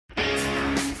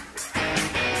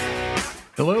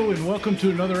Hello and welcome to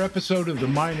another episode of the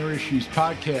Minor Issues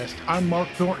Podcast. I'm Mark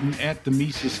Thornton at the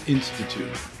Mises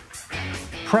Institute.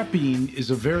 Prepping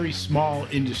is a very small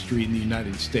industry in the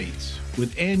United States,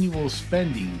 with annual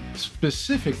spending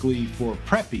specifically for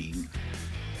prepping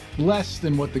less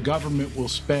than what the government will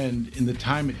spend in the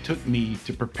time it took me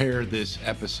to prepare this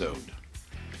episode.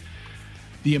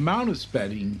 The amount of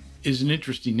spending is an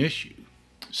interesting issue.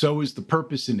 So is the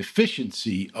purpose and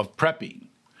efficiency of prepping.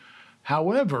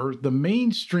 However, the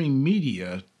mainstream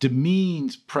media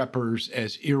demeans preppers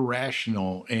as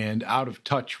irrational and out of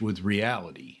touch with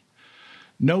reality.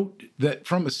 Note that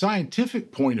from a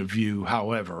scientific point of view,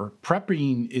 however,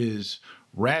 prepping is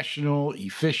rational,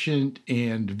 efficient,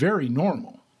 and very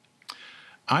normal.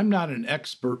 I'm not an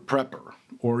expert prepper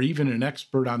or even an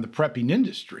expert on the prepping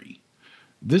industry.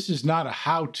 This is not a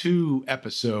how-to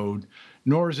episode,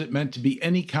 nor is it meant to be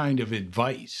any kind of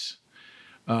advice.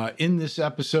 In this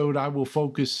episode, I will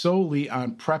focus solely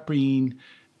on prepping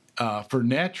for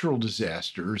natural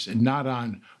disasters and not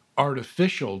on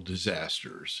artificial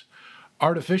disasters.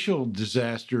 Artificial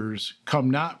disasters come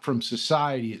not from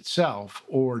society itself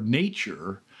or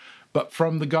nature, but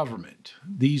from the government.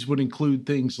 These would include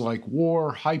things like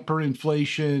war,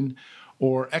 hyperinflation,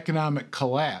 or economic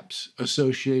collapse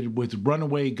associated with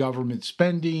runaway government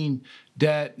spending,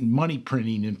 debt, and money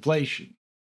printing inflation.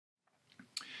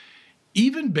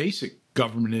 Even basic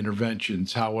government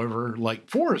interventions, however, like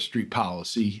forestry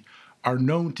policy, are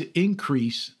known to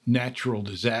increase natural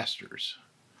disasters.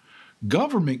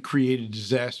 Government-created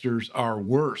disasters are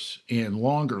worse and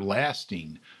longer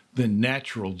lasting than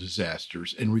natural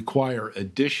disasters and require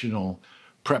additional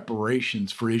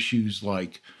preparations for issues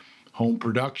like home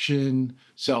production,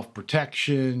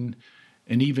 self-protection,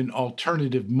 and even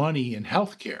alternative money and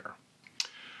healthcare.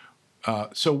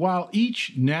 So while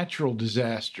each natural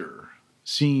disaster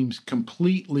seems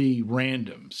completely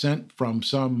random, sent from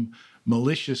some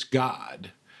malicious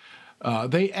god,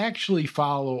 they actually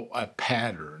follow a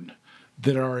pattern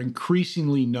that are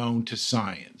increasingly known to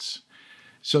science.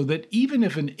 So that even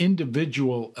if an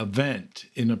individual event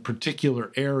in a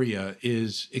particular area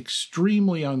is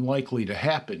extremely unlikely to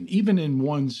happen, even in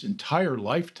one's entire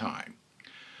lifetime,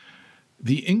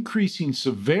 the increasing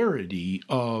severity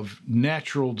of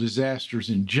natural disasters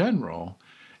in general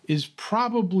is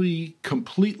probably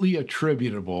completely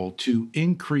attributable to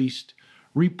increased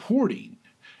reporting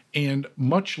and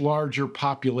much larger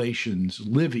populations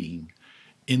living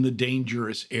in the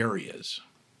dangerous areas.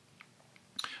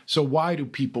 So why do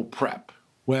people prep?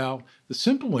 Well, the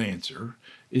simple answer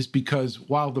is because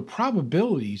while the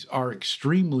probabilities are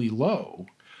extremely low,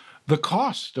 the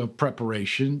cost of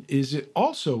preparation is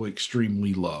also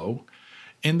extremely low,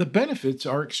 and the benefits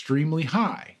are extremely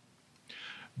high.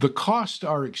 The costs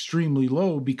are extremely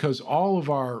low because all of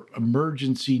our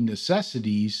emergency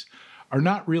necessities are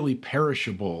not really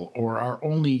perishable or are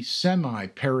only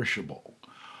semi-perishable.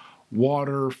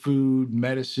 Water, food,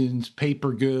 medicines,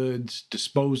 paper goods,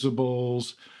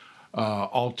 disposables,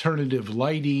 alternative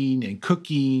lighting, and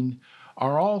cooking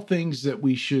are all things that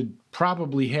we should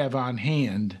probably have on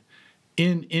hand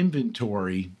in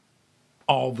inventory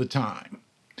all the time.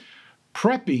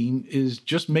 Prepping is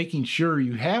just making sure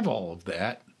you have all of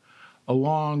that,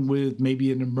 along with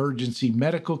maybe an emergency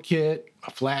medical kit,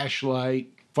 a flashlight,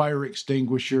 fire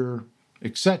extinguisher,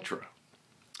 etc.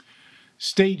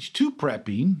 Stage 2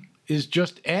 prepping is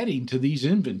just adding to these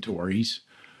inventories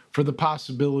for the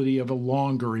possibility of a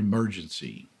longer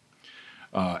emergency.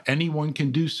 Anyone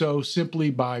can do so simply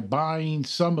by buying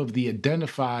some of the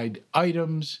identified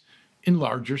items in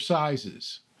larger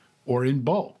sizes or in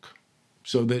bulk,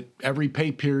 so that every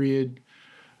pay period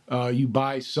you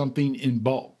buy something in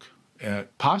bulk,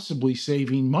 possibly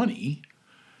saving money.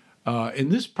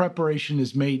 And this preparation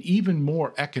is made even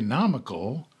more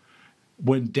economical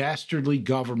when dastardly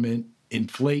government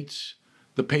inflates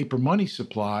the paper money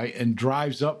supply and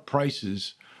drives up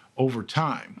prices over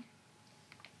time.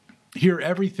 Here,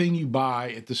 everything you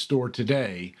buy at the store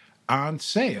today on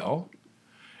sale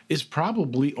is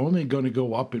probably only going to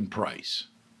go up in price.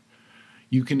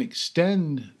 You can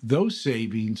extend those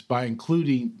savings by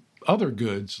including other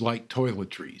goods like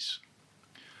toiletries.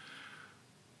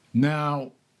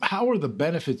 Now, how are the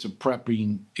benefits of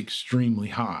prepping extremely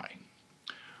high?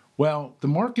 Well, the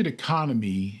market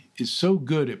economy is so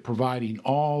good at providing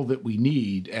all that we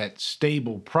need at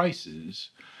stable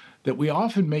prices that we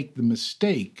often make the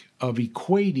mistake of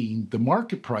equating the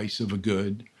market price of a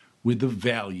good with the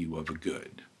value of a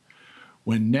good.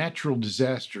 When natural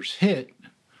disasters hit,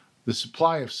 the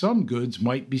supply of some goods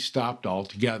might be stopped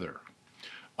altogether.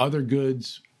 Other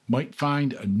goods might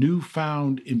find a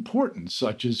newfound importance,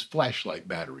 such as flashlight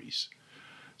batteries.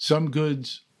 Some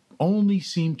goods only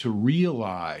seem to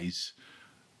realize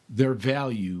their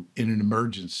value in an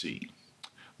emergency,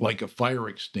 like a fire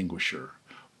extinguisher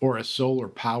or a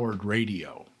solar-powered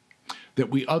radio, that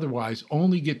we otherwise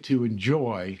only get to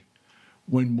enjoy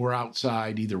when we're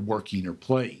outside either working or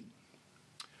playing.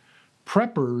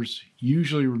 Preppers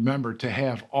usually remember to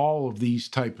have all of these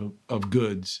type of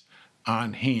goods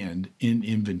on hand in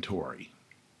inventory.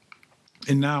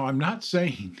 And now I'm not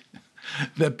saying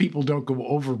that people don't go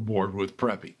overboard with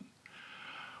prepping.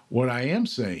 What I am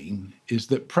saying is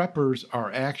that preppers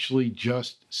are actually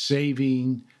just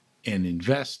saving and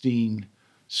investing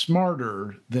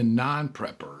smarter than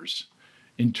non-preppers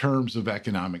in terms of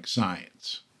economic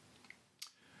science.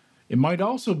 It might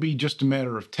also be just a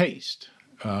matter of taste.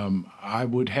 I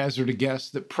would hazard a guess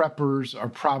that preppers are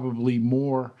probably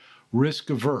more risk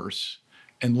averse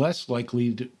and less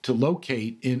likely to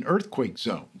locate in earthquake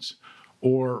zones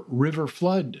or river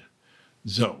flood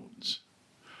zones.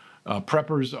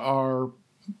 Preppers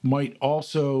might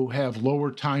also have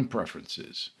lower time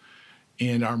preferences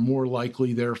and are more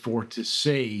likely, therefore, to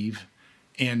save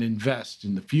and invest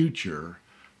in the future,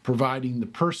 providing the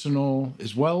personal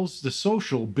as well as the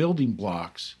social building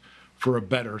blocks for a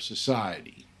better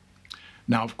society.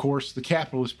 Now, of course, the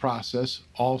capitalist process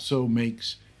also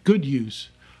makes good use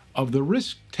of the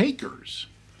risk takers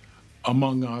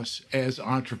among us as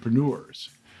entrepreneurs,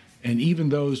 and even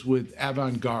those with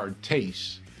avant-garde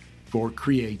tastes for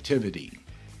creativity.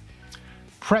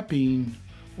 Prepping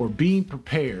or being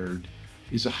prepared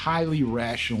is a highly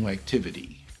rational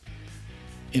activity.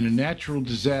 In a natural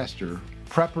disaster,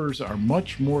 preppers are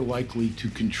much more likely to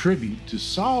contribute to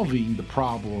solving the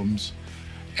problems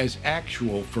as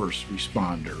actual first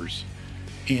responders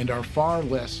and are far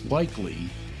less likely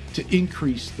to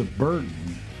increase the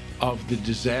burden of the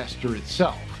disaster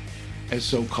itself as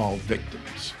so-called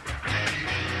victims.